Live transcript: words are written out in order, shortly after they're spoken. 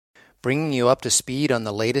bringing you up to speed on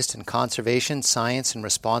the latest in conservation, science, and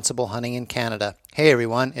responsible hunting in Canada. Hey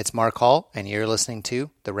everyone, it's Mark Hall, and you're listening to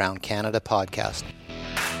the Round Canada podcast.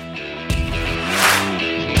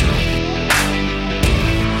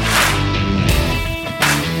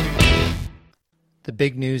 The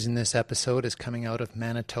big news in this episode is coming out of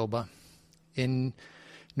Manitoba. In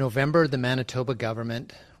November, the Manitoba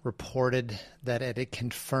government reported that it had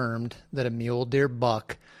confirmed that a mule deer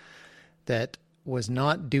buck that was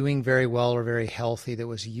not doing very well or very healthy, that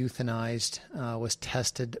was euthanized, was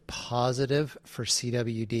tested positive for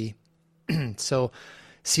CWD. So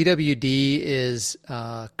CWD is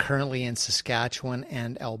currently in Saskatchewan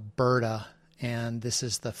and Alberta, and this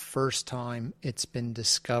is the first time it's been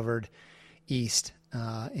discovered east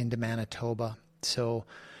into Manitoba. So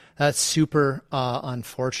that's super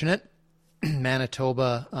unfortunate.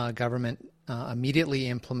 Manitoba government immediately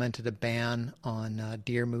implemented a ban on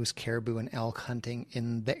deer, moose, caribou, and elk hunting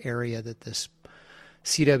in the area that this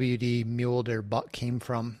CWD mule deer buck came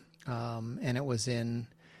from. And it was in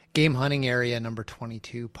game hunting area number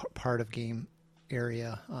 22, part of game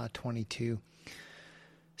area 22.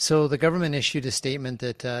 So the government issued a statement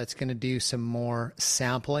that it's going to do some more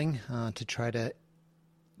sampling to try to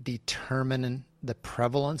determine the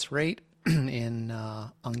prevalence rate in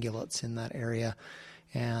ungulates in that area.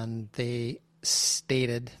 And the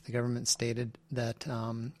government stated that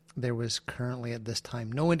there was currently at this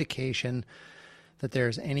time no indication that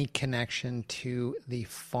there's any connection to the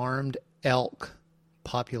farmed elk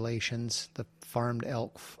populations, the farmed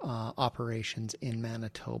elk operations in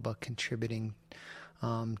Manitoba contributing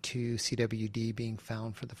to CWD being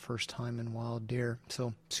found for the first time in wild deer.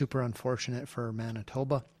 So super unfortunate for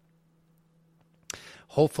Manitoba.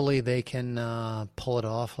 Hopefully they can pull it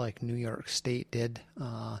off like New York State did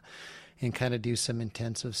and kind of do some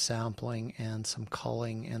intensive sampling and some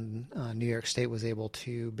culling. And New York State was able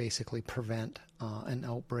to basically prevent an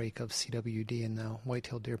outbreak of CWD in the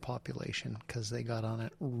whitetail deer population because they got on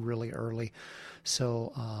it really early.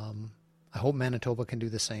 So I hope Manitoba can do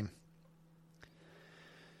the same.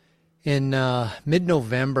 In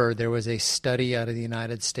mid-November, there was a study out of the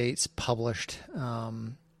United States published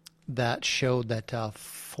that showed that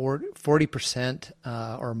 40%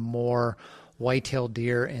 or more whitetail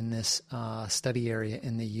deer in this study area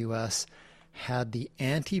in the U.S. had the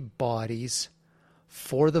antibodies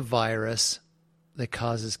for the virus that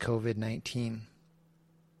causes COVID-19.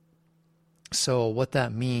 So what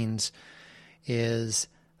that means is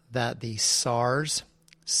that the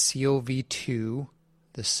SARS-CoV-2,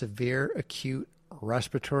 the severe acute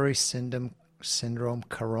respiratory syndrome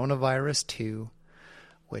coronavirus 2,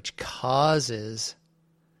 which causes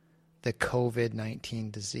the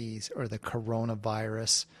COVID-19 disease or the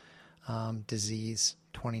coronavirus disease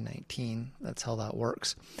 2019. That's how that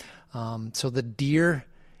works. So the deer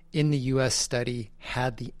in the U.S. study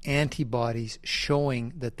had the antibodies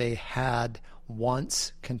showing that they had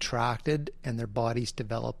once contracted and their bodies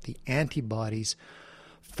developed the antibodies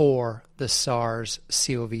for the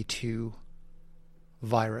SARS-CoV-2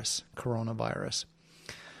 virus, coronavirus.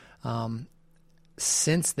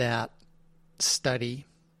 Since that study,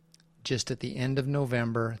 just at the end of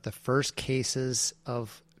November, the first cases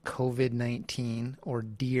of COVID-19 or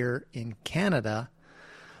deer in Canada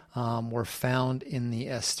were found in the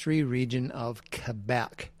S3 region of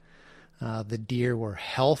Quebec. The deer were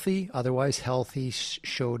healthy, otherwise healthy,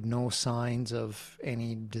 showed no signs of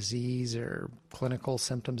any disease or clinical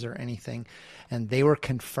symptoms or anything, and they were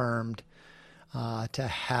confirmed to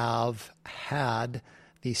have had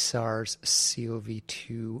the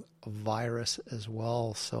SARS-CoV-2 virus as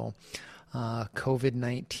well. So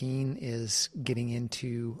COVID-19 is getting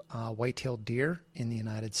into whitetail deer in the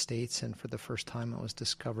United States, and for the first time it was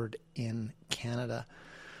discovered in Canada.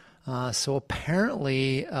 So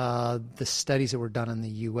apparently the studies that were done in the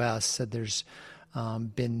U.S. said there's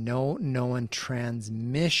been no known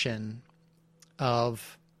transmission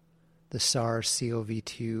of the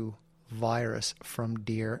SARS-CoV-2 virus from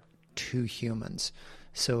deer to humans.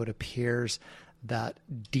 So it appears that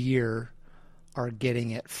deer are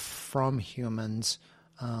getting it from humans,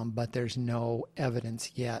 but there's no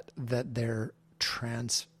evidence yet that they're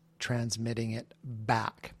transmitting it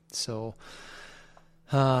back. So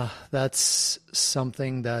that's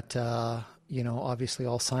something that, obviously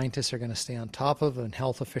all scientists are going to stay on top of, and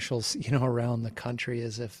health officials, around the country,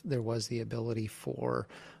 as if there was the ability for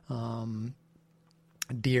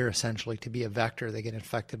deer essentially to be a vector. They get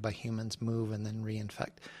infected by humans, move, and then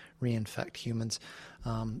reinfect humans.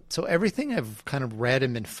 So everything I've kind of read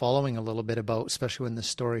and been following a little bit about, especially when this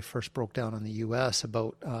story first broke down in the U.S.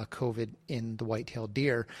 about COVID in the white-tailed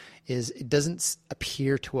deer, is it doesn't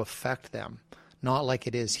appear to affect them. not like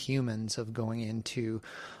it is humans of going into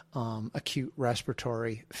acute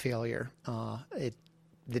respiratory failure.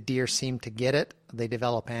 The deer seem to get it. They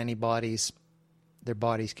develop antibodies. Their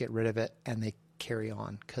bodies get rid of it, and they carry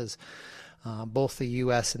on. Because both the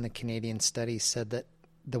U.S. and the Canadian studies said that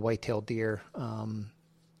the white-tailed deer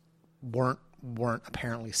weren't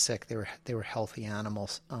apparently sick. They were healthy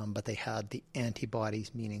animals, but they had the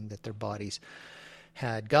antibodies, meaning that their bodies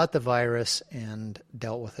had got the virus and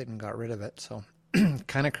dealt with it and got rid of it. So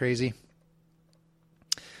kind of crazy.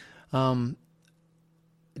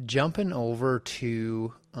 Jumping over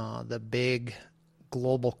to the big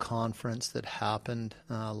global conference that happened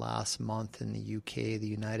last month in the UK, the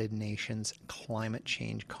United Nations Climate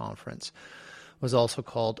Change Conference, was also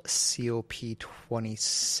called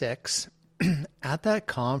COP26. At that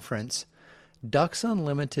conference, Ducks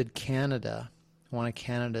Unlimited Canada, one of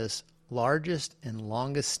Canada's largest and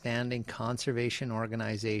longest standing conservation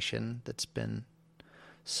organization that's been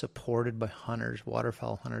supported by hunters,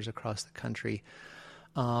 waterfowl hunters across the country,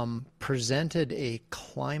 presented a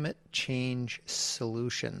climate change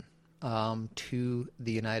solution to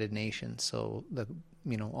the United Nations. So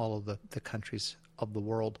all of the countries of the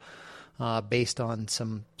world, based on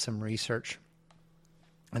some research.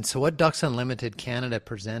 And so what Ducks Unlimited Canada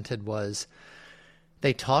presented was,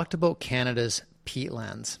 they talked about Canada's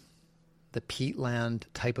peatlands, the peatland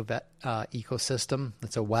type of ecosystem.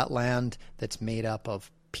 It's a wetland that's made up of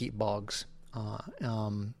peat bogs,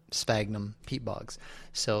 sphagnum peat bogs.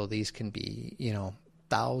 So these can be,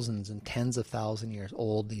 thousands and tens of thousand years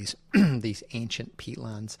old, these these ancient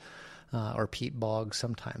peatlands, or peat bogs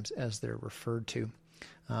sometimes, as they're referred to.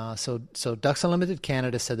 So Ducks Unlimited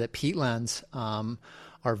Canada said that peatlands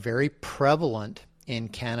are very prevalent in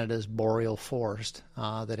Canada's boreal forest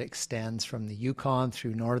that extends from the Yukon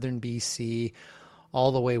through northern BC,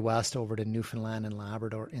 all the way west over to Newfoundland and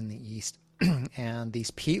Labrador in the east. And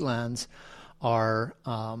these peatlands are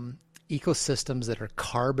ecosystems that are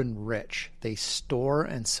carbon rich. They store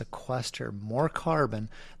and sequester more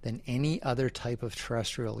carbon than any other type of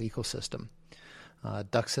terrestrial ecosystem.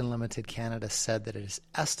 Ducks Unlimited Canada said that it is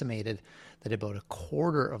estimated that about a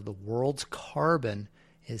quarter of the world's carbon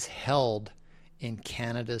is held in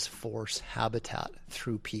Canada's forest habitat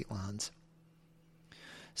through peatlands.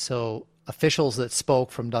 So officials that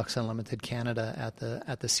spoke from Ducks Unlimited Canada at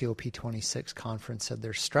the COP26 conference said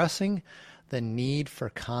they're stressing the need for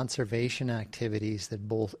conservation activities that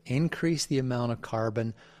both increase the amount of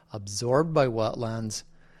carbon absorbed by wetlands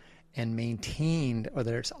and maintained, or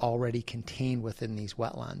that it's already contained within these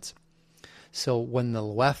wetlands. So when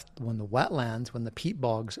the peat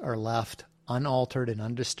bogs are left unaltered and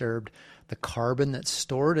undisturbed, the carbon that's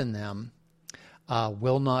stored in them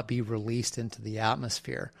will not be released into the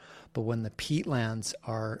atmosphere. But when the peatlands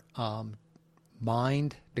are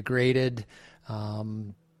mined, degraded,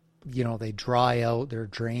 they dry out, they're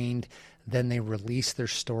drained, then they release their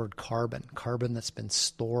stored carbon that's been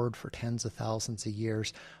stored for tens of thousands of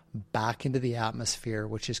years, back into the atmosphere,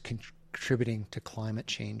 which is contributing to climate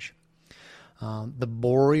change. The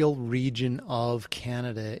boreal region of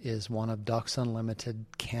Canada is one of Ducks Unlimited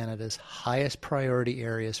Canada's highest priority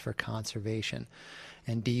areas for conservation,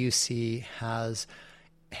 and DUC has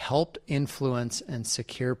helped influence and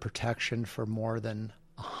secure protection for more than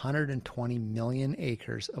 120 million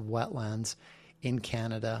acres of wetlands in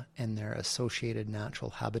Canada and their associated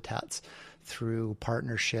natural habitats through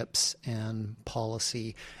partnerships and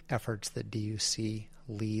policy efforts that DUC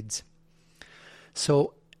leads.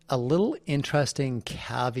 So a little interesting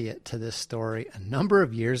caveat to this story. A number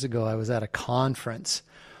of years ago, I was at a conference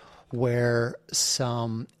where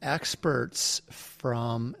some experts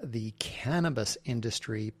from the cannabis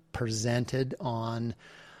industry presented on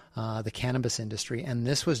the cannabis industry, and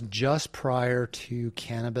this was just prior to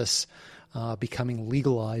cannabis becoming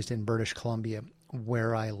legalized in British Columbia,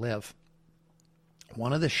 where I live.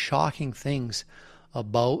 One of the shocking things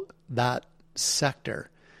about that sector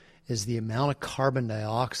is the amount of carbon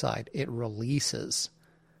dioxide it releases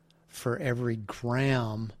for every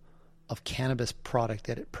gram of cannabis product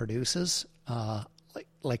that it produces.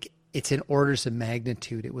 Like it's in orders of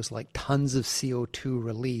magnitude. It was like tons of CO2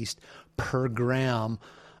 released per gram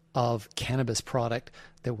of cannabis product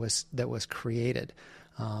that was created.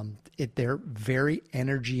 They're very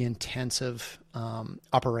energy intensive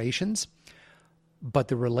operations, but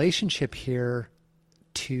the relationship here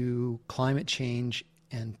to climate change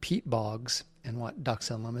and peat bogs, and what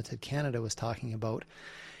Ducks Unlimited Canada was talking about,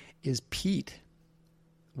 is peat,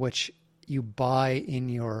 which you buy in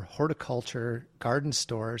your horticulture garden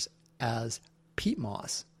stores as peat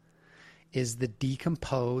moss, is the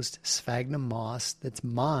decomposed sphagnum moss that's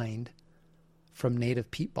mined from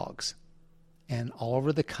native peat bogs. And all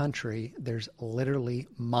over the country, there's literally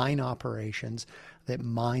mine operations that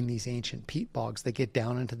mine these ancient peat bogs. They get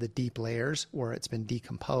down into the deep layers where it's been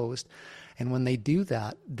decomposed. And when they do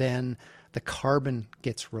that, then the carbon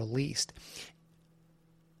gets released.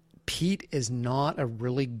 Peat is not a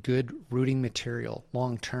really good rooting material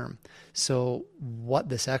long term. So what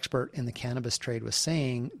this expert in the cannabis trade was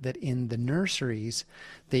saying, that in the nurseries,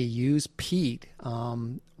 they use peat.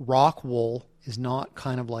 Rock wool is not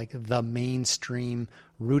kind of like the mainstream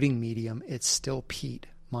rooting medium. It's still peat,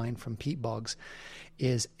 mined from peat bogs.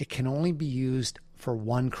 It can only be used for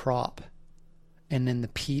one crop. And then the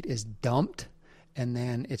peat is dumped and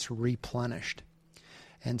then it's replenished.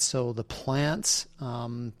 And so the plants,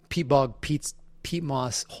 peat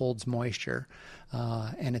moss holds moisture,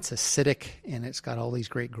 and it's acidic, and it's got all these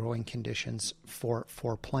great growing conditions for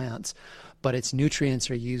plants. But its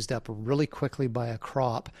nutrients are used up really quickly by a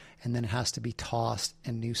crop, and then it has to be tossed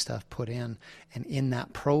and new stuff put in. And in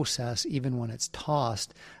that process, even when it's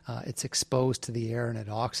tossed, it's exposed to the air and it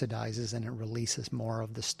oxidizes and it releases more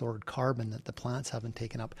of the stored carbon that the plants haven't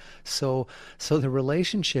taken up. So the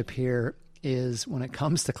relationship here is, when it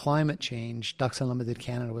comes to climate change, Ducks Unlimited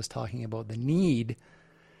Canada was talking about the need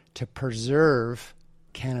to preserve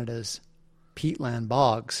Canada's peatland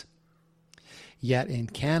bogs. Yet in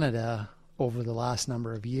Canada, over the last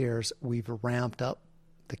number of years, we've ramped up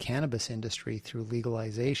the cannabis industry through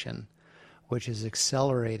legalization, which is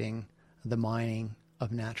accelerating the mining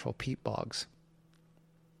of natural peat bogs.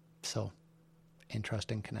 So,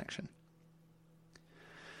 interesting connection.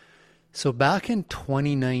 So back in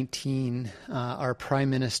 2019, our Prime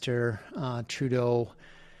Minister, Trudeau,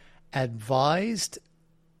 advised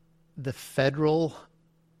the federal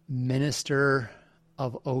Minister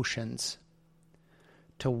of Oceans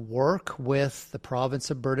to work with the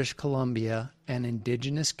province of British Columbia and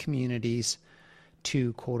Indigenous communities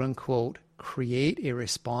to, quote unquote, create a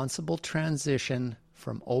responsible transition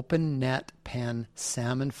from open net pen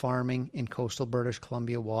salmon farming in coastal British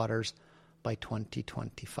Columbia waters by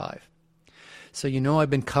 2025. So, I've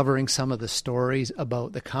been covering some of the stories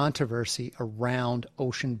about the controversy around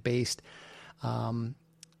ocean-based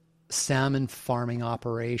salmon farming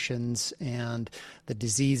operations and the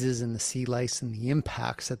diseases and the sea lice and the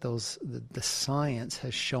impacts that the science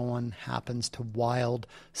has shown happens to wild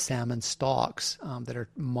salmon stocks that are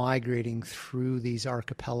migrating through these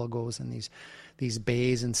archipelagos and these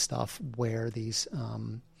bays and stuff where these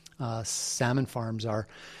salmon farms are.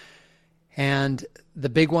 And the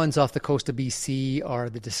big ones off the coast of BC are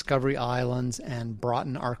the Discovery Islands and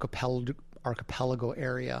Broughton Archipelago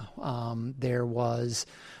area. There was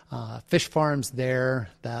fish farms there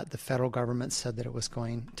that the federal government said that it was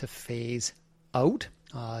going to phase out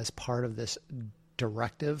as part of this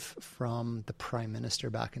directive from the Prime Minister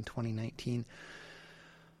back in 2019.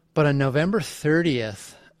 But on November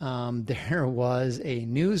 30th, there was a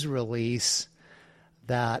news release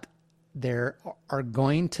that there are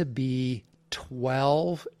going to be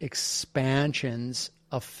 12 expansions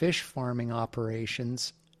of fish farming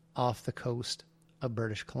operations off the coast of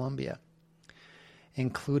British Columbia,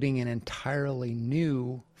 including an entirely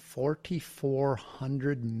new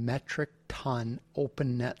 4,400 metric ton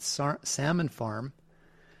open net salmon farm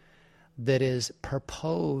that is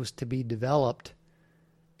proposed to be developed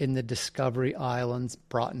in the Discovery Islands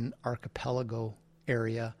Broughton Archipelago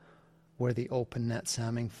area, where the open net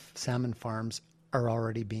salmon farms are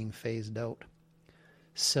already being phased out.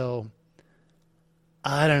 So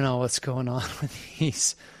I don't know what's going on with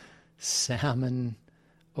these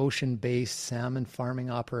ocean-based salmon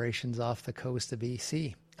farming operations off the coast of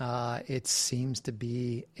BC. It seems to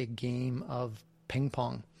be a game of ping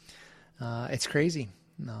pong. It's crazy.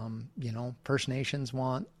 First Nations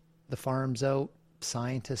want the farms out.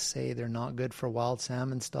 Scientists say they're not good for wild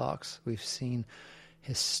salmon stocks. We've seen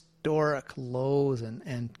historic lows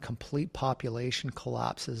and complete population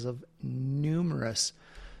collapses of numerous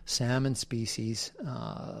salmon species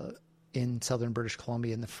in southern British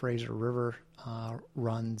Columbia, and the Fraser River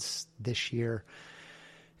runs this year.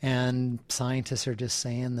 And scientists are just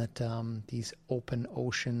saying that these open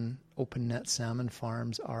net salmon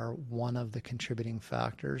farms are one of the contributing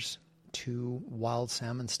factors to wild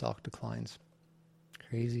salmon stock declines.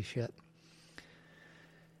 Crazy shit.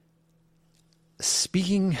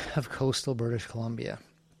 Speaking of coastal British Columbia,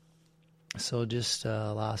 so just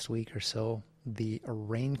last week or so, the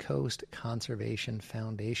Raincoast Conservation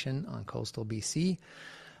Foundation on coastal BC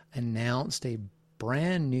announced a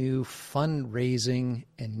brand new fundraising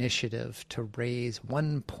initiative to raise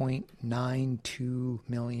 $1.92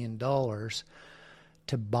 million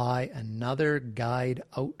to buy another guide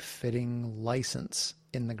outfitting license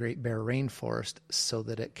in the Great Bear Rainforest so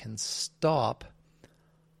that it can stop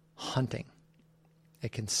hunting.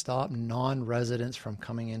 It can stop non-residents from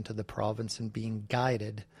coming into the province and being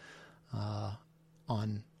guided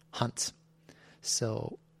on hunts.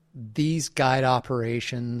 So these guide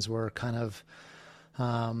operations were kind of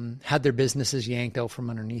had their businesses yanked out from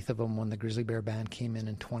underneath of them when the grizzly bear ban came in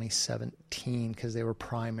 2017, because they were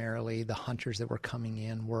primarily the hunters that were coming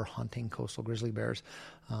in were hunting coastal grizzly bears.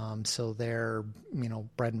 So their,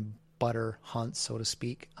 bread and butter hunts, so to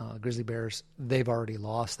speak, grizzly bears, they've already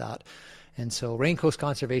lost that. And so Rain Coast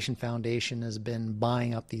Conservation Foundation has been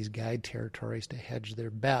buying up these guide territories to hedge their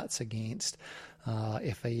bets against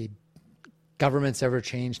if a government's ever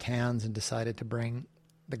changed hands and decided to bring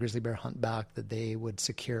the grizzly bear hunt back, that they would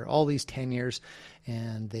secure all these tenures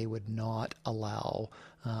and they would not allow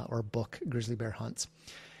or book grizzly bear hunts.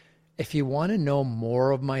 If you want to know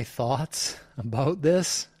more of my thoughts about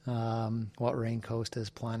this, what Rain Coast is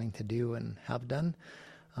planning to do and have done,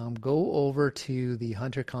 go over to the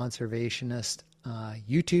Hunter Conservationist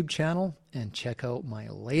YouTube channel and check out my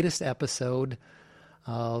latest episode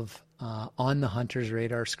of On the Hunter's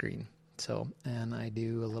Radar Screen. So, and I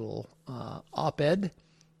do a little op-ed,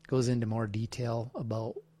 goes into more detail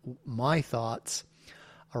about my thoughts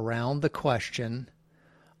around the question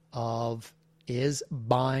of, is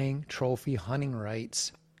buying trophy hunting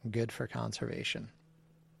rights good for conservation?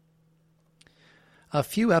 A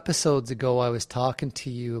few episodes ago, I was talking to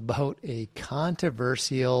you about a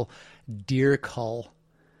controversial deer cull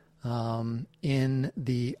in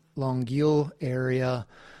the Longueuil area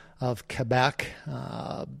of Quebec,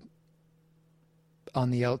 on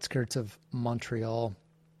the outskirts of Montreal.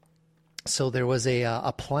 So there was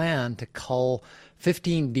a plan to cull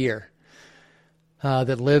 15 deer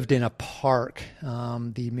that lived in a park,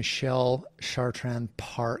 the Michel Chartrand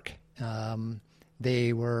Park.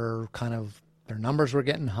 They were their numbers were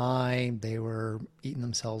getting high. They were eating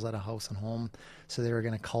themselves out of house and home. So they were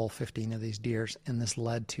going to cull 15 of these deers. And this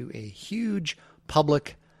led to a huge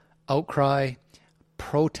public outcry,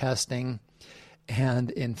 protesting.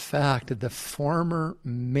 And in fact, the former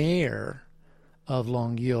mayor of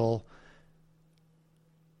Longueuil,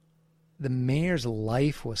 the mayor's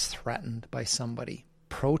life was threatened by somebody.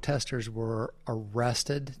 Protesters were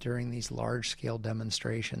arrested during these large-scale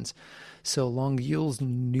demonstrations. So Longueuil's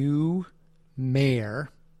new mayor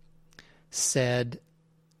said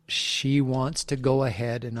she wants to go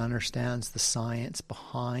ahead and understands the science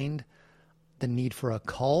behind the need for a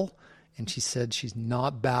cull, and she said she's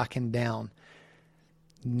not backing down.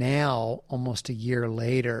 Now, almost a year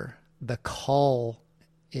later, the cull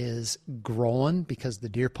is growing because the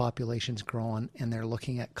deer population's growing, and they're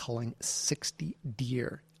looking at culling 60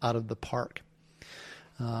 deer out of the park,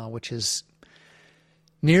 which is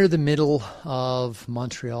near the middle of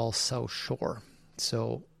Montreal's South Shore.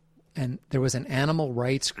 So, and there was an animal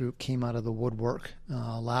rights group came out of the woodwork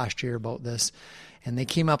last year about this, and they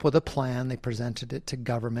came up with a plan. They presented it to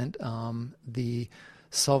government. The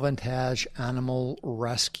Sauvetage Animal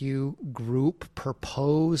Rescue Group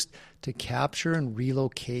proposed to capture and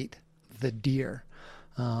relocate the deer.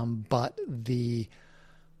 But the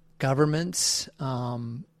government's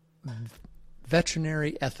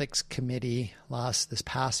Veterinary Ethics Committee this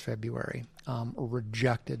past February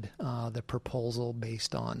rejected the proposal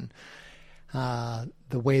based on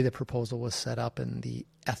the way the proposal was set up and the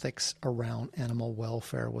ethics around animal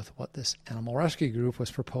welfare with what this animal rescue group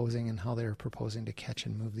was proposing and how they were proposing to catch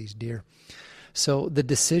and move these deer. So the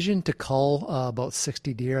decision to cull about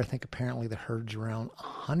 60 deer, I think apparently the herd's around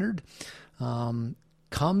 100,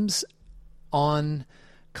 comes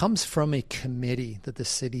from a committee that the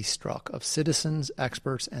city struck of citizens,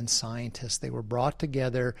 experts, and scientists. They were brought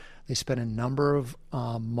together. They spent a number of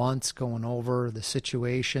months going over the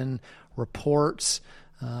situation, reports,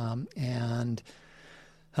 and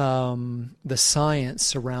the science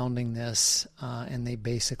surrounding this, and they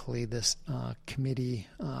basically, this committee,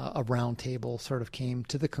 a round table, sort of came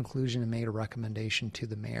to the conclusion and made a recommendation to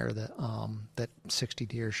the mayor that that 60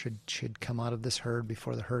 deer should come out of this herd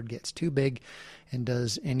before the herd gets too big and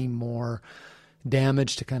does any more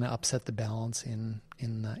damage to kind of upset the balance in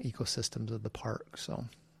the ecosystems of the park. So,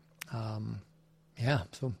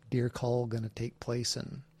 so deer cull going to take place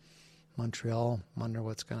in Montreal. Wonder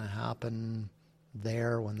what's going to happen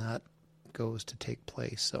there when that goes to take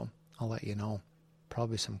place. So I'll let you know.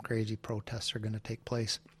 Probably some crazy protests are going to take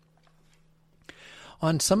place.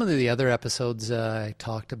 On some of the other episodes, I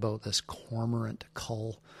talked about this cormorant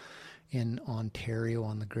cull in Ontario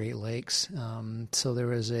on the Great Lakes. So there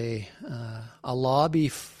was a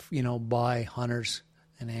lobby, by hunters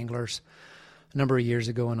and anglers a number of years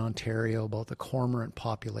ago in Ontario about the cormorant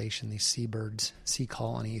population, these seabirds, sea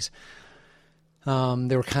colonies.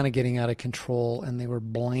 They were kind of getting out of control, and they were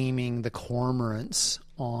blaming the cormorants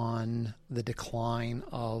on the decline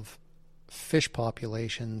of fish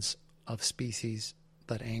populations of species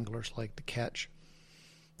that anglers like to catch.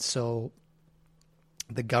 So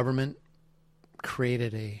the government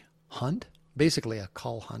created a hunt, basically a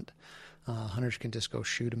cull hunt. Hunters can just go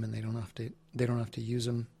shoot them, and they don't have to use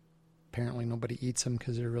them. Apparently nobody eats them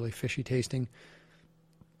because they're really fishy tasting.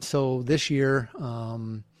 So this year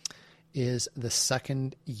is the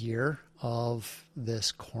second year of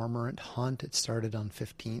this cormorant hunt. It started on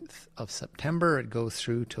 15th of September. It goes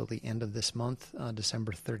through till the end of this month,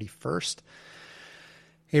 December 31st.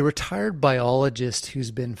 A retired biologist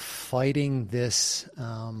who's been fighting this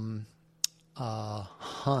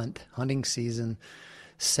hunting season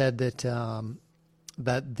said that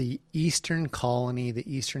that the eastern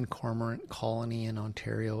cormorant colony in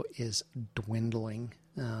Ontario is dwindling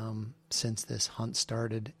since this hunt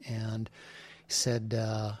started, and said,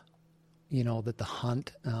 that the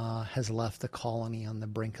hunt has left the colony on the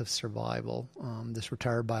brink of survival. This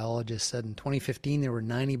retired biologist said in 2015 there were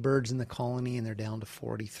 90 birds in the colony, and they're down to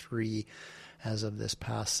 43 as of this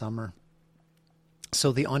past summer.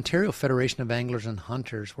 So the Ontario Federation of Anglers and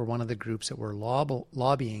Hunters were one of the groups that were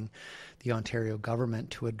lobbying the Ontario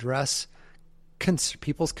government to address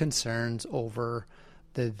people's concerns over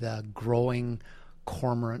the growing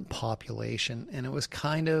cormorant population. And it was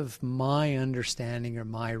kind of my understanding, or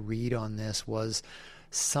my read on this, was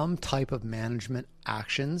some type of management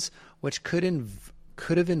actions which could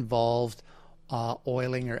have involved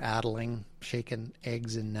oiling or addling, shaking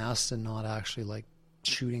eggs in nests, and not actually like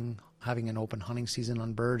shooting, having an open hunting season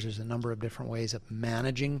on birds. There's a number of different ways of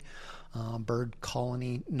managing bird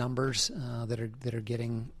colony numbers that are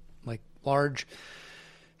getting like large.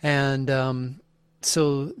 And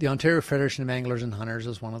so the Ontario Federation of Anglers and Hunters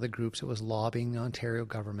was one of the groups that was lobbying the Ontario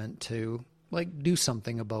government to do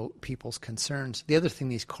something about people's concerns. The other thing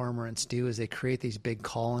these cormorants do is they create these big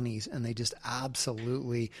colonies, and they just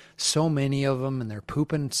absolutely, so many of them, and they're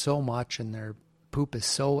pooping so much, and their poop is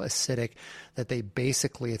so acidic that they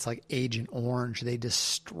basically, it's like Agent Orange. They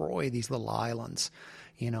destroy these little islands,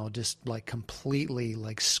 just like completely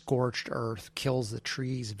like scorched earth, kills the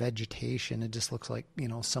trees, vegetation. It just looks like,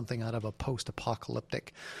 something out of a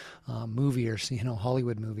post-apocalyptic movie, or,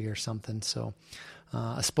 Hollywood movie or something. So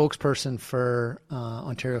a spokesperson for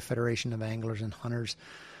Ontario Federation of Anglers and Hunters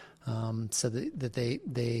said that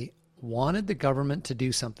they wanted the government to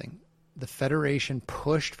do something. The Federation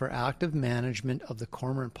pushed for active management of the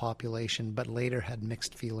cormorant population, but later had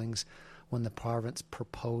mixed feelings when the province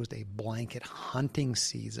proposed a blanket hunting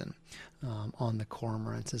season on the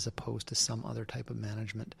cormorants as opposed to some other type of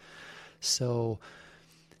management. So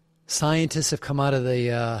scientists have come out of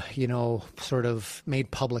the, sort of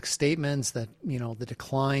made public statements that, the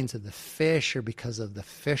declines of the fish are because of the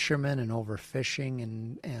fishermen and overfishing,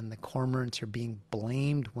 and the cormorants are being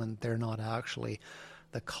blamed when they're not actually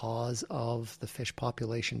the cause of the fish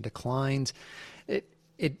population declines.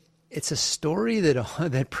 It's a story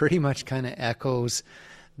that pretty much kind of echoes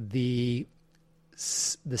the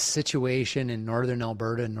situation in northern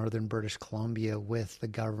Alberta and northern British Columbia with the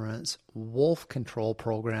government's wolf control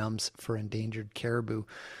programs for endangered caribou.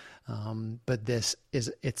 But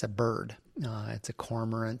it's a bird. It's a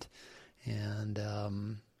cormorant,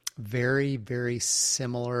 and very, very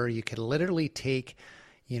similar. You could literally take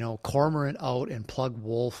cormorant out and plug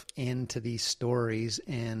wolf into these stories,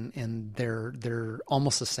 and they're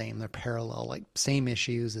almost the same. They're parallel, like same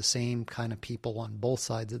issues, the same kind of people on both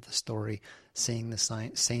sides of the story saying the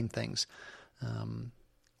same things.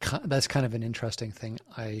 That's kind of an interesting thing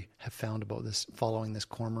I have found about this, following this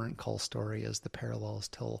cormorant cull story, is the parallels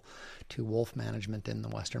to wolf management in the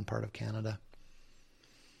western part of Canada.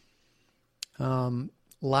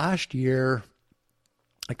 Last year,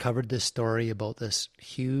 I covered this story about this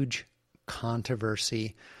huge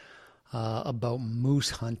controversy about moose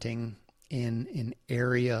hunting in an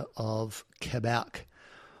area of Quebec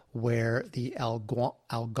where the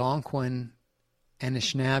Algonquin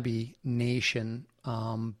Anishinaabe Nation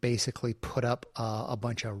basically put up a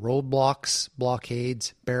bunch of roadblocks,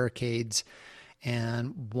 blockades, barricades,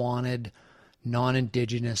 and wanted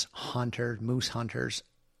non-Indigenous moose hunters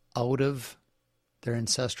out of their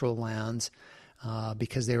ancestral lands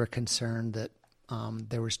because they were concerned that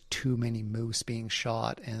there was too many moose being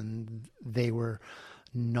shot, and they were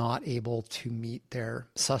not able to meet their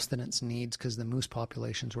sustenance needs because the moose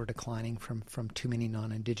populations were declining from too many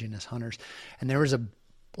non-Indigenous hunters. And there was a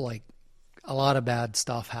lot of bad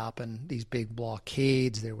stuff happened. These big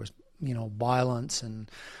blockades, there was, violence,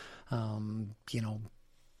 and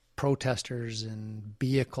protesters and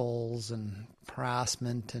vehicles and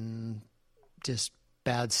harassment and just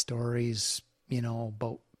bad stories,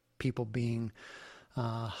 about people being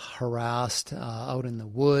harassed out in the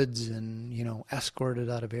woods and, escorted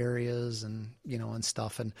out of areas and, and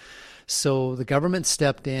stuff. And so the government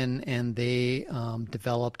stepped in and they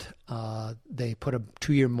they put a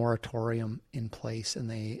 2-year moratorium in place, and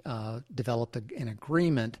they developed an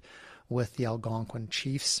agreement with the Algonquin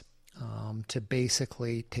chiefs to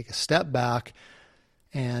basically take a step back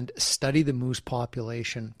and study the moose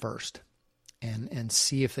population first. And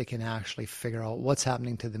see if they can actually figure out what's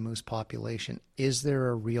happening to the moose population. Is there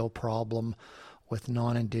a real problem with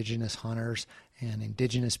non-Indigenous hunters and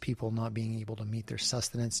Indigenous people not being able to meet their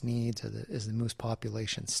sustenance needs? Is the moose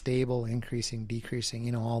population stable, increasing,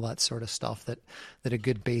 decreasing, all that sort of stuff that a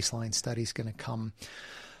good baseline study is going to come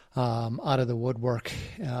out of the woodwork.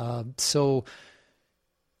 So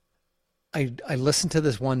I listened to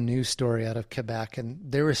this one news story out of Quebec, and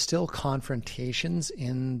there were still confrontations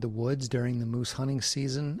in the woods during the moose hunting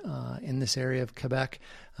season in this area of Quebec.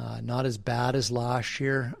 Not as bad as last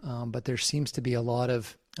year, but there seems to be a lot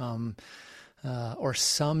of or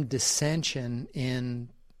some dissension in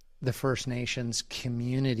the First Nations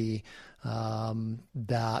community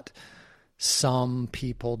that some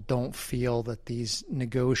people don't feel that these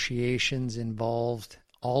negotiations involved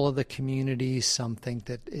all of the communities. Some think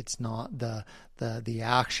that it's not the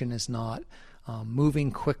action is not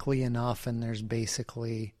moving quickly enough, and there's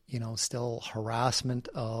basically still harassment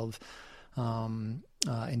of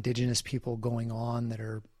Indigenous people going on that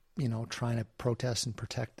are trying to protest and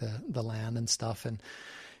protect the land and stuff,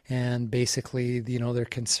 and basically they're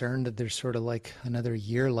concerned that there's sort of like another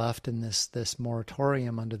year left in this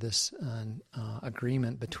moratorium under this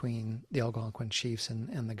agreement between the Algonquin chiefs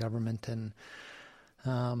and the government. And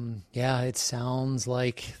it sounds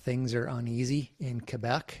like things are uneasy in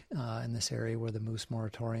Quebec, in this area where the moose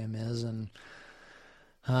moratorium is, and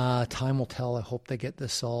time will tell. I hope they get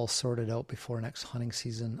this all sorted out before next hunting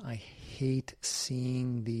season. I hate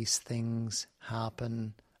seeing these things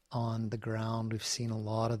happen on the ground. We've seen a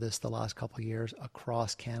lot of this the last couple of years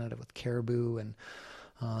across Canada with caribou and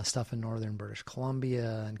stuff in northern British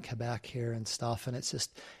Columbia and Quebec here and stuff. And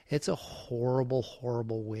it's a horrible,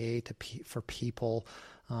 horrible way for people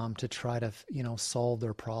to try to, solve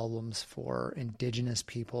their problems, for Indigenous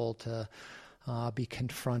people to be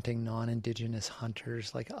confronting non-Indigenous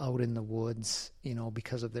hunters like out in the woods,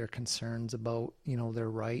 because of their concerns about, their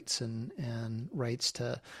rights and rights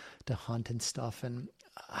to hunt and stuff. And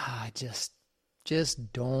I just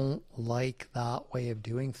don't like that way of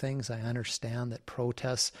doing things. I understand that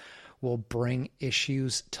protests will bring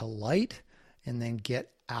issues to light and then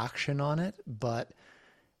get action on it, but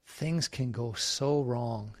things can go so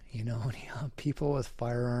wrong, people with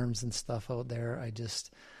firearms and stuff out there. I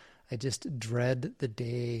just dread the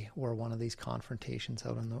day where one of these confrontations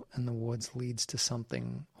out in the woods leads to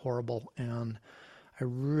something horrible. And I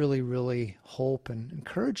really, really hope and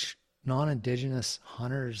encourage non-Indigenous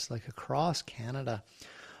hunters like across Canada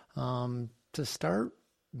to start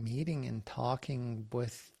meeting and talking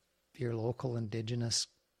with your local Indigenous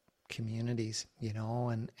communities,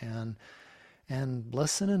 and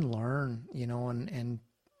listen and learn, and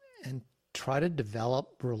try to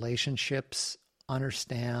develop relationships,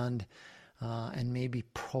 understand, and maybe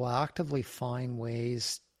proactively find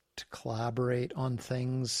ways to collaborate on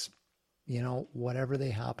things, whatever they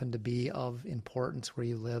happen to be of importance where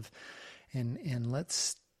you live. And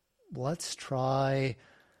let's try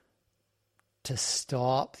to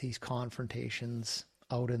stop these confrontations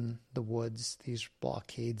out in the woods, these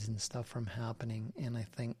blockades and stuff from happening. And I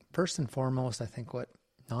think first and foremost, what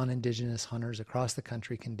non-Indigenous hunters across the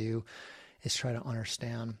country can do is try to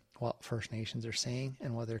understand what First Nations are saying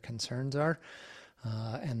and what their concerns are,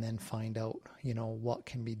 and then find out, what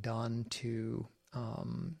can be done to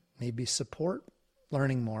maybe support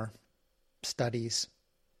learning more, studies,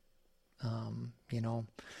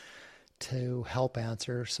 to help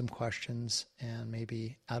answer some questions, and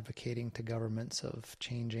maybe advocating to governments of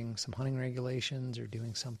changing some hunting regulations or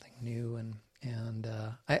doing something new. And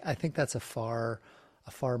I think that's a far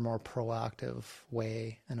more proactive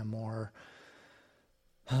way and a more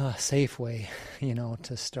safe way,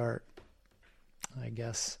 to start, I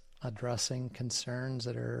guess, addressing concerns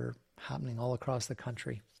that are happening all across the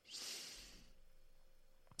country.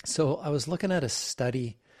 So I was looking at a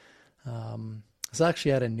study. It's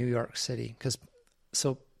actually out of New York City, because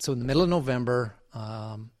so in the middle of November,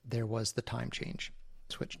 there was the time change,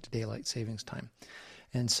 switch to daylight savings time.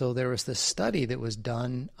 And so there was this study that was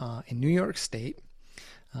done in New York State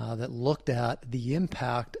that looked at the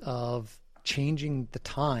impact of changing the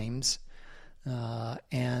times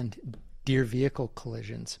and deer vehicle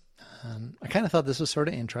collisions. I kind of thought this was sort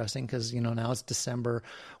of interesting because, now it's December,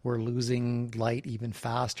 we're losing light even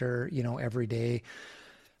faster, every day.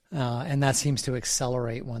 And that seems to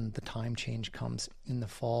accelerate when the time change comes in the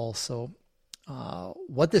fall. So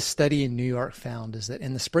what this study in New York found is that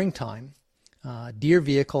in the springtime, deer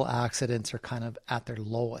vehicle accidents are kind of at their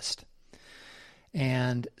lowest.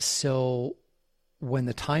 And so when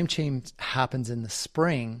the time change happens in the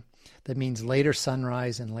spring, that means later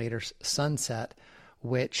sunrise and later sunset,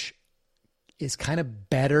 which is kind of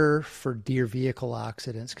better for deer vehicle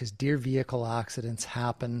accidents because deer vehicle accidents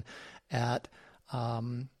happen at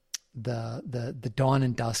the dawn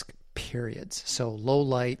and dusk periods. So low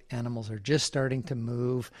light, animals are just starting to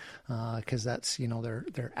move because that's,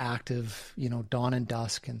 they're active, dawn and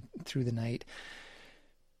dusk and through the night.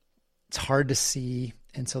 It's hard to see,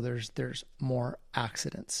 and so there's more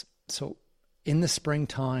accidents. So in the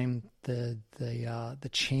springtime, the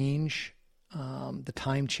change, the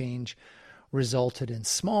time change resulted in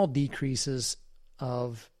small decreases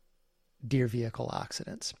of deer vehicle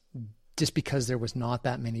accidents, just because there was not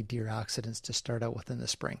that many deer accidents to start out with in the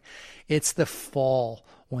spring. It's the fall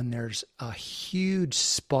when there's a huge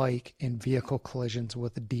spike in vehicle collisions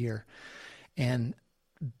with deer. And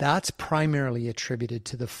that's primarily attributed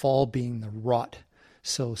to the fall being the rut.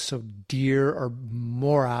 So deer are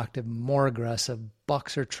more active, more aggressive,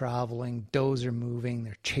 bucks are traveling, does are moving,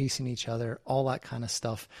 they're chasing each other, all that kind of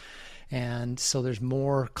stuff. And so there's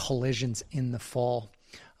more collisions in the fall.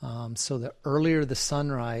 So the earlier the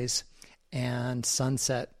sunrise and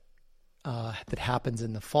sunset that happens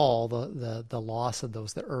in the fall, the loss of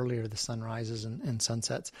those, the earlier the sunrises and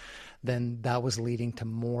sunsets, then that was leading to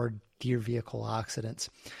more deer vehicle accidents.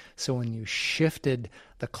 So when you shifted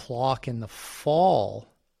the clock in the fall,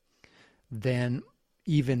 then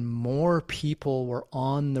even more people were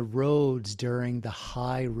on the roads during the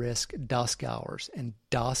high risk dusk hours, and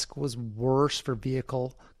dusk was worse for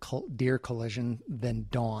deer collision than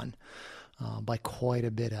dawn. By quite a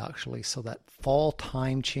bit, actually. So that fall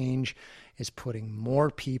time change is putting more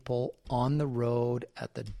people on the road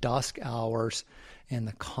at the dusk hours, and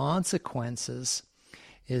the consequences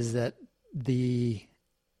is that the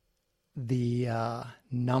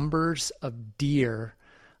numbers of deer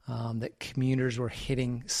that commuters were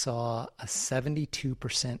hitting saw a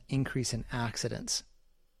 72% increase in accidents.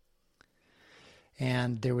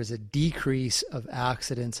 And there was a decrease of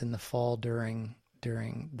accidents in the fall during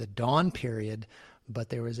the dawn period, but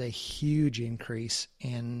there was a huge increase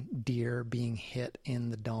in deer being hit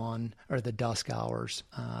in the dawn or the dusk hours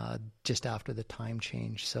just after the time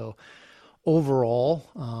change. So overall,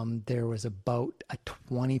 there was about a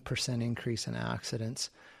 20% increase in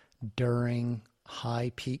accidents during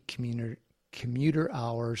high peak commuter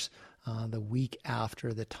hours the week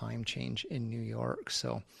after the time change in New York.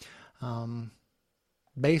 So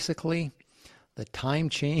basically, the time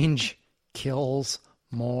change kills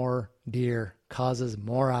more deer, causes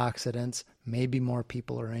more accidents, maybe more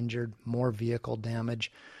people are injured, more vehicle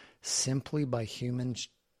damage. Simply by humans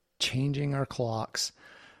changing our clocks,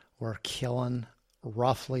 we're killing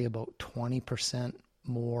roughly about 20%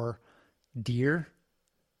 more deer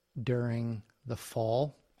during the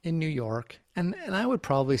fall in New York. And I would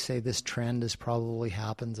probably say this trend probably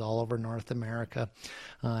happens all over North America.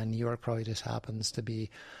 New York probably just happens to be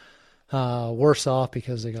worse off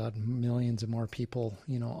because they got millions of more people,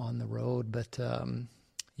 on the road. But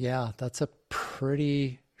yeah, that's a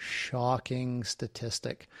pretty shocking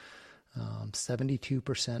statistic.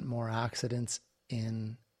 72% more accidents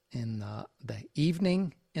in the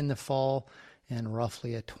evening in the fall, and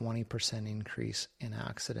roughly a 20% increase in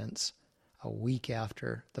accidents a week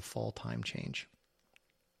after the fall time change.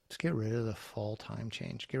 Let's get rid of the fall time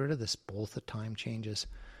change. Get rid of both the time changes.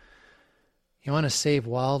 You want to save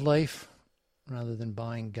wildlife rather than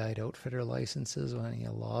buying guide outfitter licenses? Why don't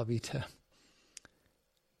you lobby to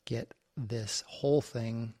get this whole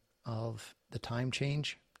thing of the time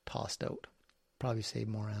change tossed out? Probably save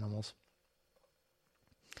more animals.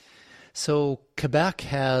 So Quebec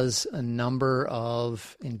has a number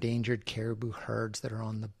of endangered caribou herds that are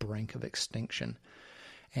on the brink of extinction.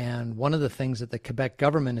 And one of the things that the Quebec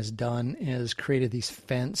government has done is created these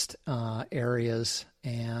fenced areas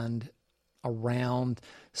and around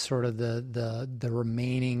sort of the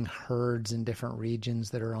remaining herds in different regions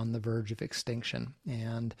that are on the verge of extinction.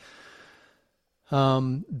 And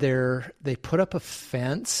they put up a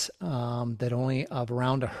fence that only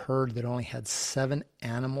around a herd that only had 7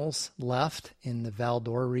 animals left in the Val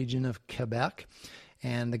d'Or region of Quebec.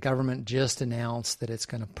 And the government just announced that it's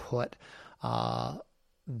going to put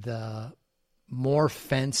the more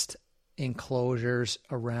fenced enclosures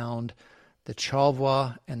around the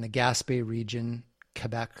Charlevoix and the Gaspé region,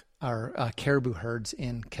 Quebec, or caribou herds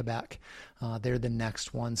in Quebec. They're the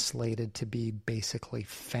next ones slated to be basically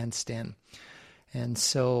fenced in. And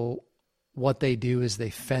so what they do is they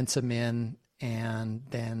fence them in, and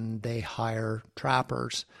then they hire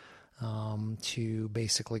trappers to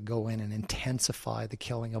basically go in and intensify the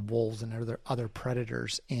killing of wolves and other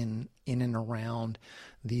predators in and around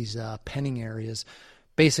these penning areas,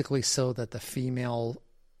 basically so that the females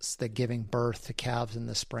that giving birth to calves in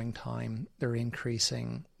the springtime, they're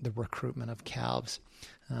increasing the recruitment of calves.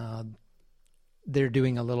 They're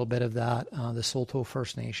doing a little bit of that. The Saulteaux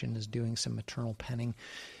First Nation is doing some maternal penning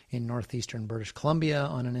in northeastern British Columbia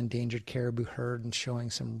on an endangered caribou herd and showing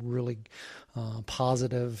some really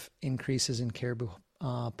positive increases in caribou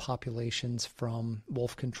populations from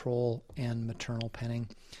wolf control and maternal penning.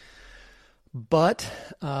 But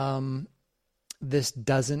this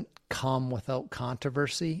doesn't come without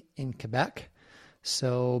controversy in Quebec.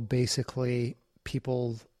 So basically,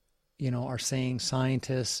 people, are saying,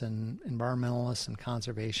 scientists and environmentalists and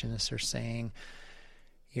conservationists are saying,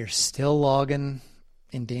 you're still logging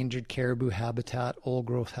endangered caribou habitat, old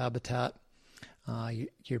growth habitat.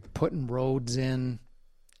 You're putting roads in,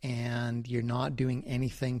 and you're not doing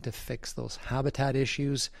anything to fix those habitat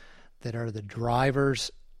issues that are the drivers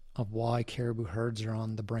of why caribou herds are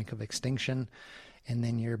on the brink of extinction. And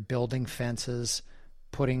then you're building fences,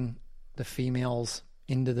 putting the females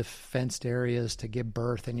into the fenced areas to give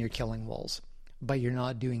birth, and you're killing wolves. But you're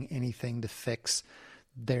not doing anything to fix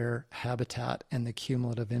their habitat and the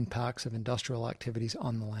cumulative impacts of industrial activities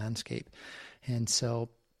on the landscape. And so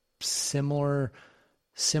similar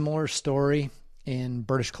story in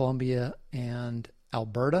British Columbia and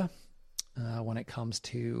Alberta when it comes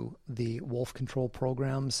to the wolf control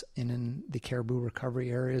programs in the caribou recovery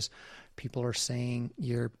areas. People are saying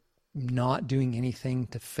you're not doing anything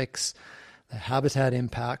to fix the habitat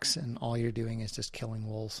impacts, and all you're doing is just killing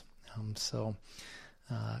wolves.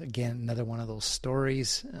 Again, another one of those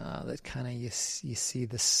stories that kind of you see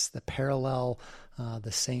the parallel,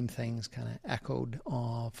 the same things kind of echoed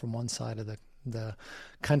from one side of the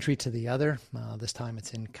country to the other. This time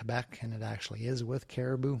it's in Quebec, and it actually is with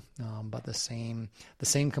caribou, but the same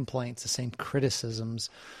complaints, the same criticisms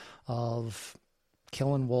of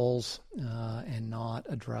killing wolves and not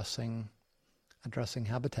addressing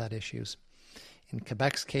habitat issues. In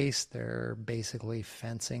Quebec's case, they're basically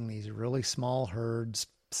fencing these really small herds,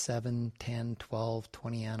 7, 10, 12,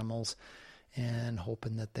 20 animals, and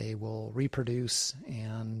hoping that they will reproduce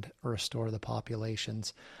and restore the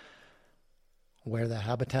populations. Where the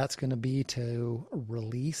habitat's going to be to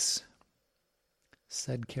release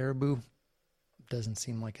said caribou doesn't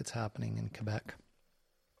seem like it's happening in Quebec.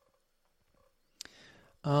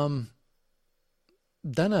 Done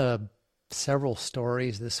several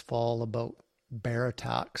stories this fall about bear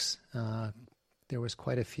attacks. There was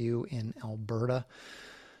quite a few in Alberta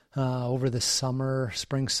over the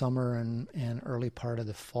spring, summer, and early part of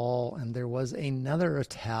the fall. And there was another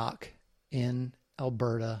attack in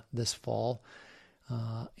Alberta this fall.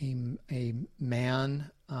 A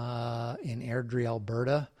man in Airdrie,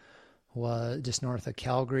 Alberta, was just north of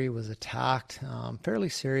Calgary, was attacked fairly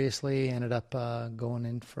seriously. Ended up going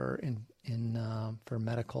in for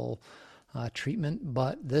medical treatment,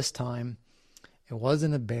 but this time it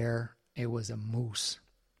wasn't a bear; it was a moose.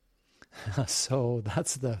 So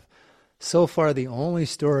that's so far the only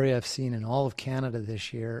story I've seen in all of Canada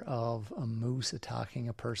this year of a moose attacking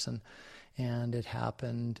a person, and it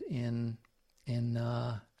happened in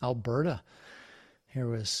Alberta. There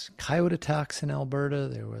was coyote attacks in Alberta.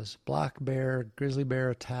 There was black bear, grizzly bear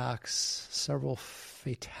attacks, several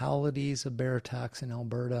fatalities of bear attacks in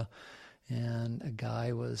Alberta, and a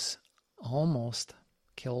guy was almost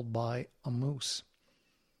killed by a moose.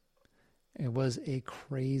 It was a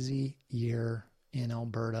crazy year in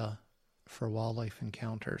Alberta for wildlife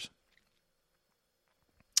encounters.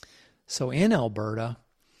 So in Alberta,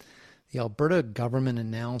 the Alberta government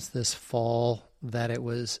announced this fall that it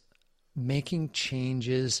was making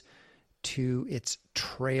changes to its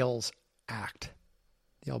Trails Act,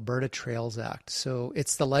 the Alberta Trails Act. So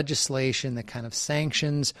it's the legislation that kind of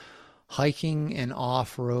sanctions hiking and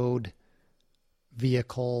off-road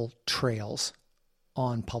vehicle trails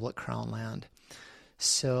on public Crown land.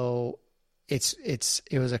 So it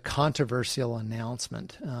was a controversial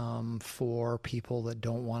announcement for people that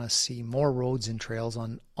don't want to see more roads and trails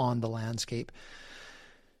on the landscape.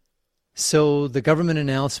 So the government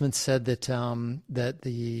announcement said that that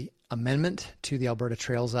the amendment to the Alberta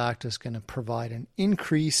Trails Act is going to provide an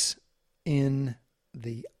increase in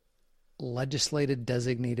the legislated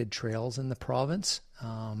designated trails in the province,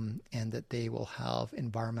 and that they will have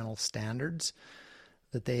environmental standards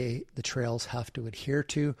that the trails have to adhere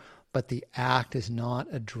to, but the act is not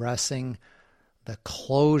addressing the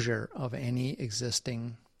closure of any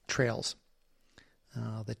existing trails.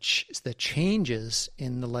 The changes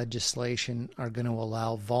in the legislation are going to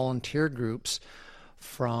allow volunteer groups,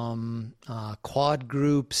 from quad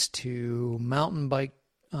groups to mountain bike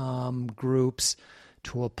groups,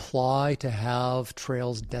 to apply to have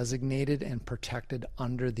trails designated and protected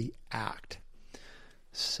under the Act.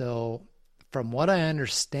 So from what I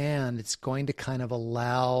understand, it's going to kind of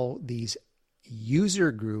allow these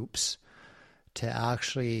user groups to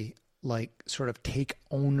actually sort of take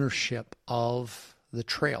ownership of the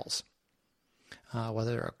trails,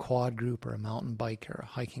 whether they're a quad group or a mountain bike or a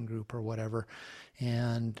hiking group or whatever.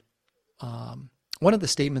 And one of the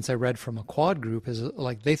statements I read from a quad group is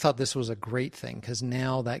they thought this was a great thing, because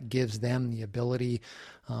now that gives them the ability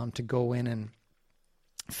to go in and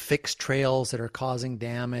fix trails that are causing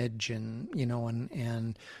damage, and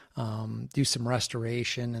do some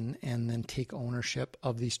restoration, and then take ownership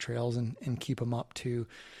of these trails and keep them up to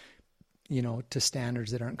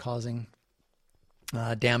standards that aren't causing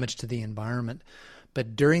damage to the environment.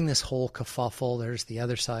 But during this whole kerfuffle, there's the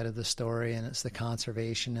other side of the story, and it's the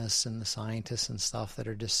conservationists and the scientists and stuff that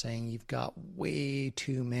are just saying you've got way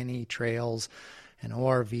too many trails and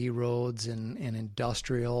ORV roads and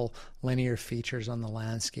industrial linear features on the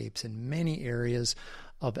landscapes in many areas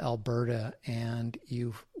of Alberta, and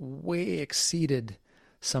you've way exceeded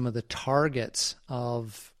some of the targets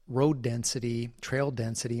of road density, trail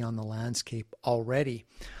density on the landscape already.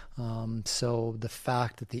 So the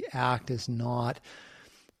fact that the Act is not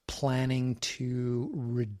planning to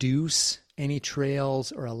reduce any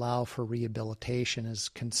trails or allow for rehabilitation is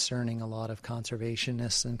concerning a lot of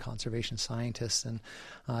conservationists and conservation scientists. And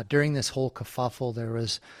during this whole kerfuffle, there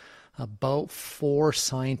was about 4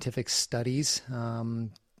 scientific studies,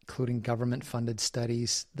 including government-funded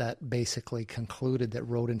studies, that basically concluded that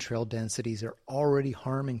road and trail densities are already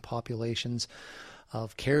harming populations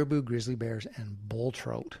of caribou, grizzly bears, and bull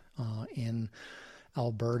trout in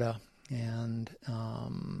Alberta, and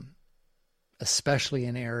especially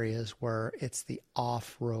in areas where it's the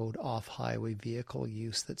off-road, off-highway vehicle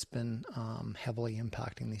use that's been heavily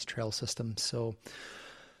impacting these trail systems. So,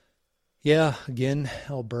 yeah, again,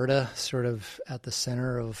 Alberta sort of at the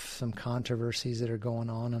center of some controversies that are going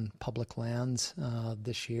on public lands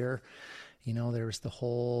this year. There was the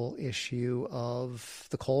whole issue of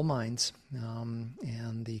the coal mines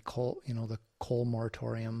and the coal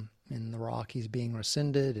moratorium in the Rockies being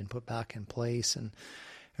rescinded and put back in place and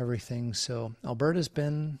everything. So Alberta's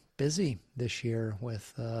been busy this year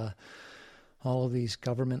with all of these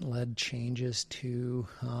government-led changes to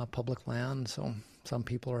public land. So some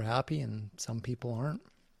people are happy and some people aren't.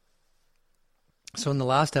 So in the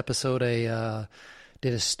last episode, I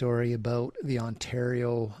did a story about the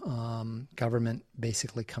Ontario government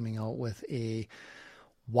basically coming out with a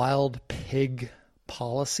wild pig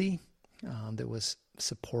policy that was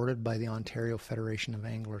supported by the Ontario Federation of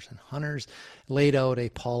Anglers and Hunters, laid out a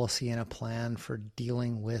policy and a plan for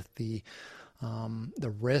dealing with the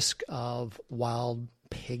risk of wild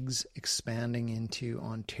pigs expanding into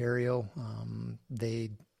Ontario. They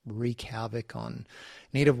wreak havoc on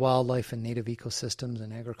native wildlife and native ecosystems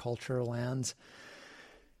and agricultural lands.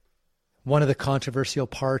 One of the controversial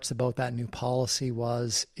parts about that new policy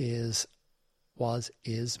is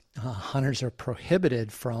hunters are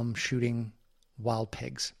prohibited from shooting wild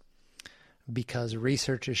pigs, because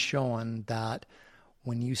research has shown that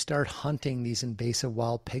when you start hunting these invasive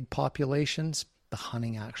wild pig populations, the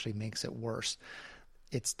hunting actually makes it worse.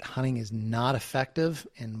 Hunting is not effective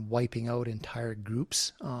in wiping out entire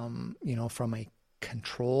groups, from a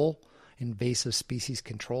invasive species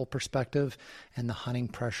control perspective, and the hunting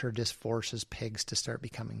pressure just forces pigs to start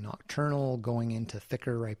becoming nocturnal, going into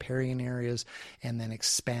thicker riparian areas, and then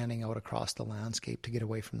expanding out across the landscape to get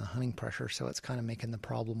away from the hunting pressure. So it's kind of making the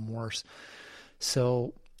problem worse.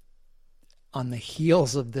 So on the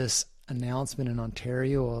heels of this announcement in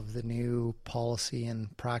Ontario of the new policy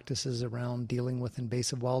and practices around dealing with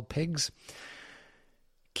invasive wild pigs,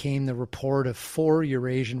 came the report of 4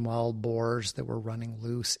 Eurasian wild boars that were running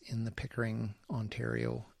loose in the Pickering,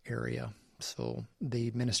 Ontario area. So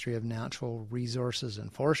the Ministry of Natural Resources and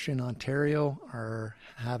Forestry in Ontario are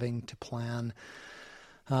having to plan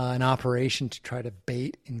an operation to try to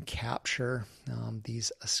bait and capture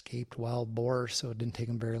these escaped wild boars. So it didn't take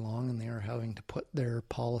them very long, and they are having to put their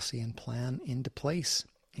policy and plan into place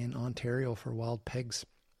in Ontario for wild pigs.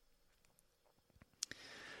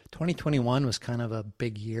 2021 was kind of a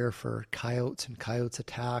big year for coyotes and coyotes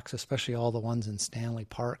attacks, especially all the ones in Stanley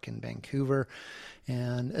Park in Vancouver,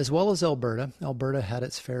 and as well as Alberta. Alberta had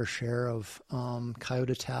its fair share of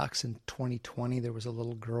coyote attacks in 2020. There was a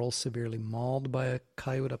little girl severely mauled by a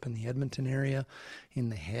coyote up in the Edmonton area, in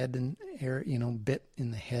the head and bit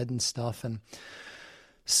in the head and stuff. And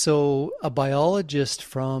so a biologist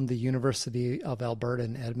from the University of Alberta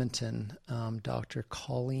in Edmonton, Dr.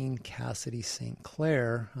 Colleen Cassidy St.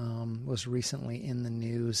 Clair, was recently in the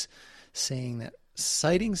news saying that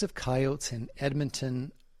sightings of coyotes in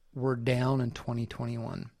Edmonton were down in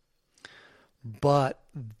 2021. But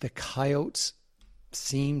the coyotes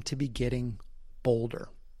seem to be getting bolder,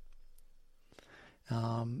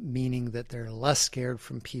 meaning that they're less scared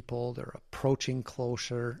from people, they're approaching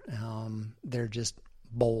closer, they're just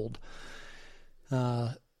bold.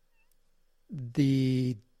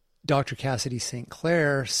 The Dr. Cassidy St.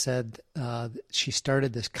 Clair said she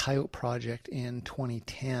started this coyote project in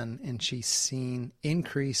 2010, and she's seen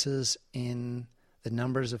increases in the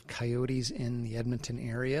numbers of coyotes in the Edmonton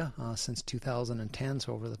area since 2010,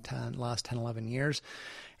 so over the last 10, 11 years,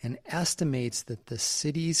 and estimates that the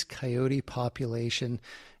city's coyote population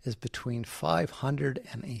is between 500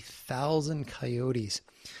 and 1,000 coyotes.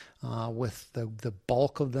 With the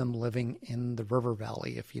bulk of them living in the river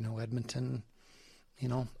valley, if you know Edmonton,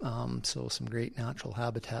 so some great natural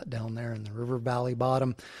habitat down there in the river valley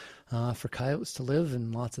bottom for coyotes to live,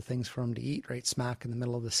 and lots of things for them to eat right smack in the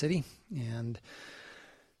middle of the city. And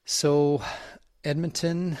so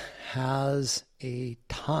Edmonton has a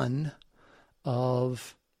ton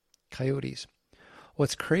of coyotes.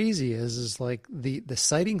 What's crazy is like the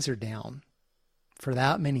sightings are down for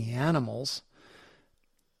that many animals.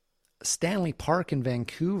 Stanley Park in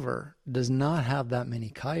Vancouver does not have that many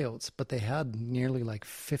coyotes, but they had nearly like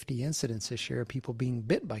 50 incidents this year of people being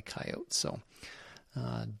bit by coyotes. So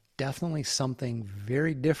definitely something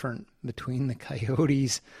very different between the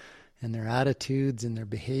coyotes and their attitudes and their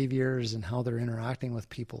behaviors and how they're interacting with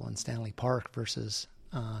people in Stanley Park versus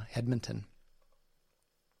Edmonton.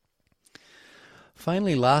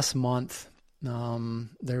 Finally, last month,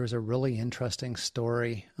 there was a really interesting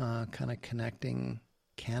story kind of connecting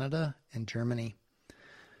Canada and Germany.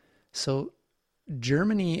 So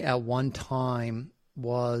Germany at one time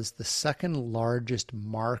was the second largest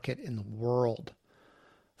market in the world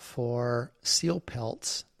for seal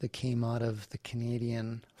pelts that came out of the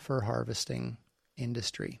Canadian fur harvesting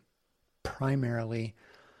industry, primarily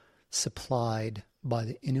supplied by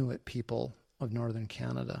the Inuit people of northern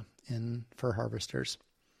Canada and fur harvesters.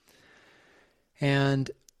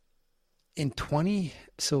 And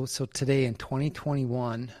today in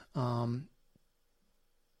 2021,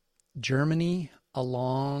 Germany,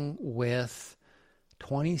 along with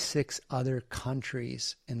 26 other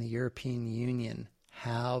countries in the European Union,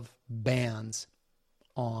 have bans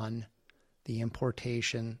on the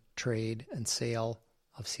importation, trade, and sale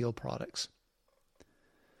of seal products.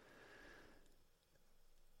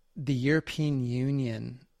 The European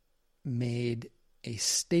Union made a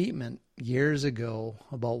statement years ago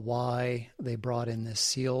about why they brought in this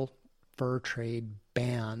seal fur trade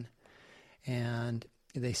ban. And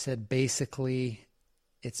they said basically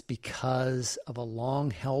it's because of a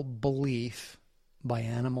long-held belief by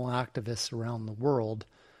animal activists around the world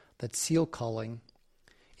that seal culling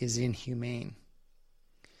is inhumane.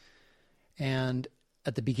 And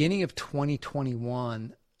at the beginning of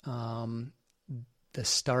 2021, the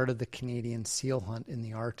start of the Canadian seal hunt in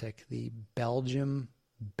the Arctic, the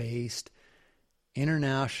Belgium-based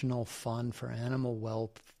International Fund for Animal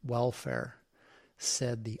Welfare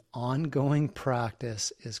said the ongoing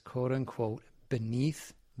practice is, quote unquote,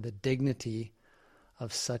 beneath the dignity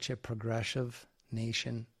of such a progressive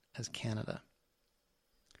nation as Canada.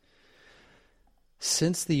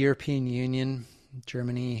 Since the European Union,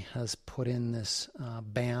 Germany has put in this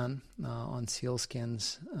ban on seal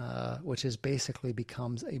skins, which is basically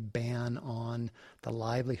becomes a ban on the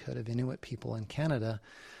livelihood of Inuit people in Canada.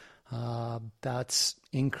 That's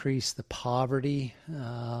increased the poverty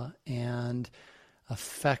and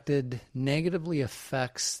negatively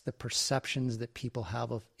affects the perceptions that people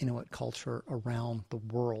have of Inuit culture around the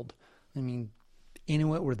world. I mean,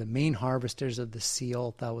 Inuit were the main harvesters of the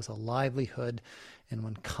seal. That was a livelihood. And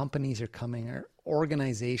when companies are coming, or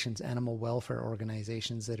organizations, animal welfare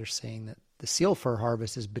organizations that are saying that the seal fur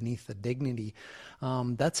harvest is beneath the dignity,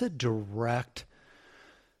 that's a direct,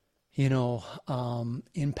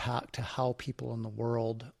 impact to how people in the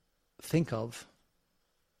world think of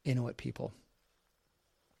Inuit people.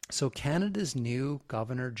 So Canada's new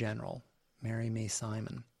Governor General, Mary May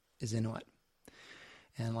Simon, is Inuit.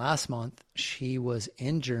 And last month, she was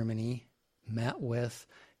in Germany, met with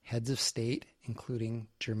heads of state, including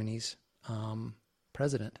Germany's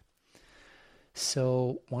president.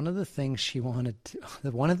 So one of the things she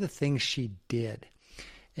did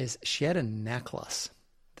is she had a necklace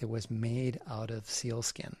that was made out of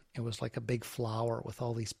sealskin. It was like a big flower with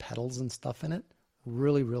all these petals and stuff in it.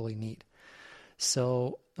 Really, really neat.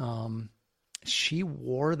 So she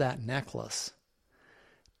wore that necklace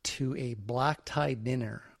to a black tie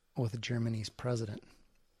dinner with Germany's president.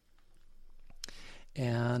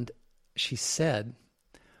 And she said,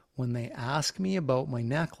 when they ask me about my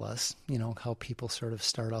necklace, you know, how people sort of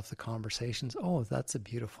start off the conversations, oh, that's a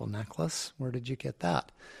beautiful necklace. Where did you get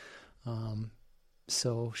that?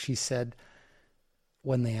 So she said,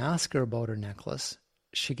 when they ask her about her necklace,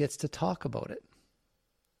 she gets to talk about it.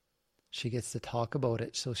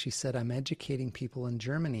 So she said, I'm educating people in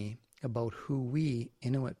Germany about who we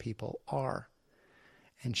Inuit people are.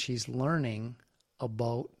 And she's learning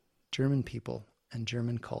about German people and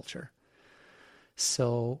German culture.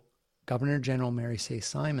 So Governor General Mary Say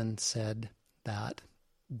Simon said that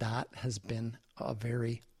has been a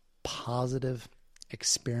very positive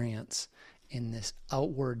experience in this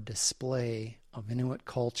outward display of Inuit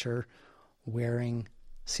culture wearing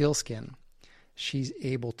sealskin. She's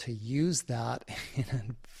able to use that in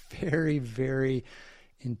a very, very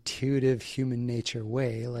intuitive human nature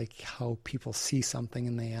way, like how people see something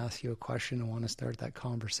and they ask you a question and want to start that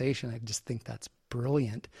conversation. I just think that's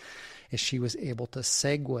brilliant, is she was able to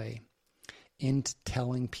segue into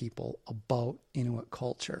telling people about Inuit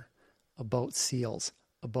culture, about seals,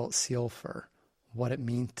 about seal fur, what it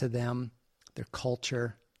means to them, their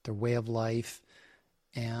culture, their way of life,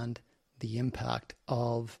 and the impact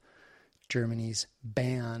of Germany's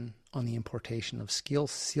ban on the importation of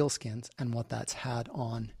sealskins and what that's had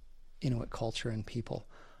on Inuit culture and people.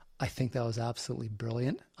 I think that was absolutely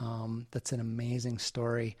brilliant. That's an amazing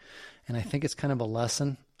story. And I think it's kind of a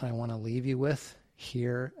lesson I want to leave you with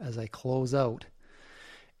here as I close out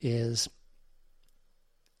is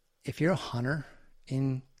if you're a hunter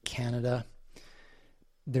in Canada,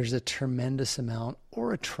 there's a tremendous amount,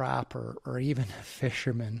 or a trapper, or even a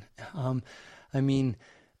fisherman.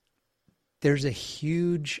 There's a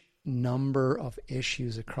huge number of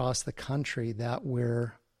issues across the country that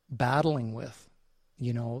we're battling with.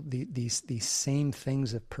 You know, these same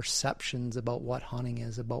things of perceptions about what hunting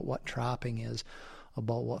is, about what trapping is,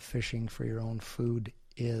 about what fishing for your own food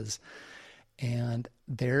is. And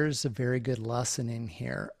there's a very good lesson in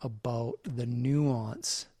here about the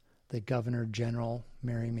nuance that Governor General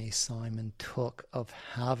Mary May Simon took of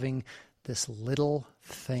having this little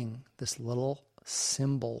thing, this little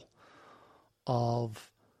symbol of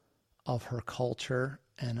her culture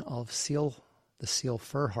and of the seal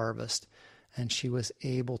fur harvest. And she was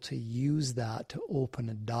able to use that to open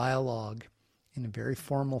a dialogue in a very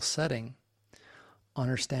formal setting,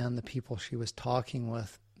 understand the people she was talking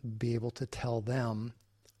with, be able to tell them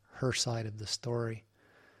her side of the story.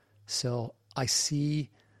 So I see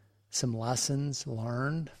some lessons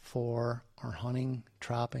learned for our hunting,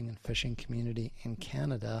 trapping, and fishing community in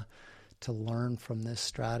Canada to learn from this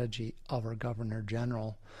strategy of our Governor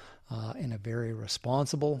General in a very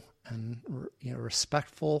responsible and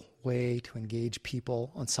respectful way to engage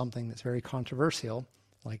people on something that's very controversial,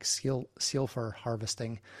 like seal fur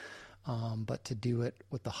harvesting, but to do it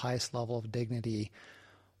with the highest level of dignity,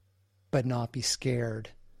 but not be scared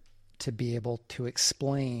to be able to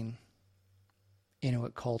explain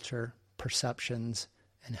Inuit culture, perceptions,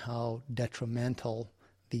 and how detrimental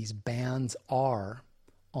these bans are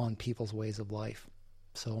on people's ways of life.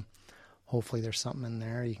 So hopefully there's something in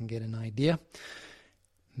there you can get an idea.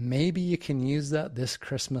 Maybe you can use that this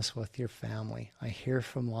Christmas with your family. I hear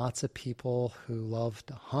from lots of people who love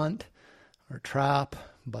to hunt or trap,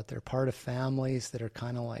 but they're part of families that are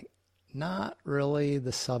kind of like not really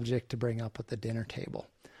the subject to bring up at the dinner table.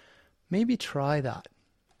 Maybe try that.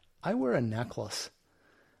 I wear a necklace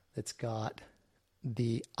that's got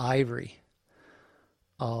the ivory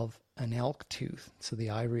of an elk tooth, so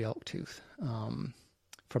the ivory elk tooth,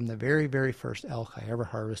 from the very, very first elk I ever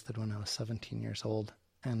harvested when I was 17 years old,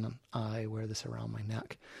 and I wear this around my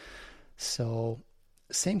neck. So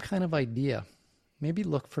same kind of idea. Maybe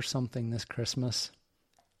look for something this Christmas,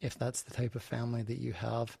 if that's the type of family that you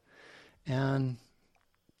have, and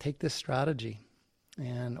take this strategy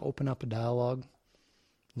and open up a dialogue,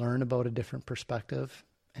 learn about a different perspective,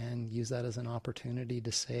 and use that as an opportunity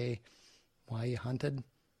to say why you hunted,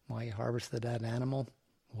 why you harvested that animal,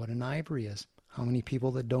 what an ivory is. How many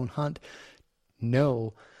people that don't hunt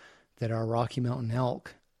know that our Rocky Mountain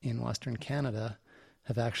elk in Western Canada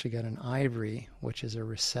have actually got an ivory, which is a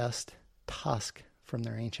recessed tusk from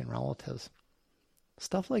their ancient relatives.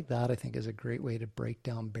 Stuff like that, I think, is a great way to break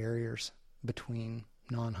down barriers between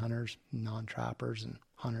non-hunters, non-trappers, and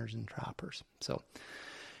hunters and trappers. So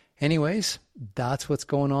anyways, that's what's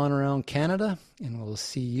going on around Canada, and we'll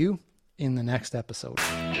see you in the next episode.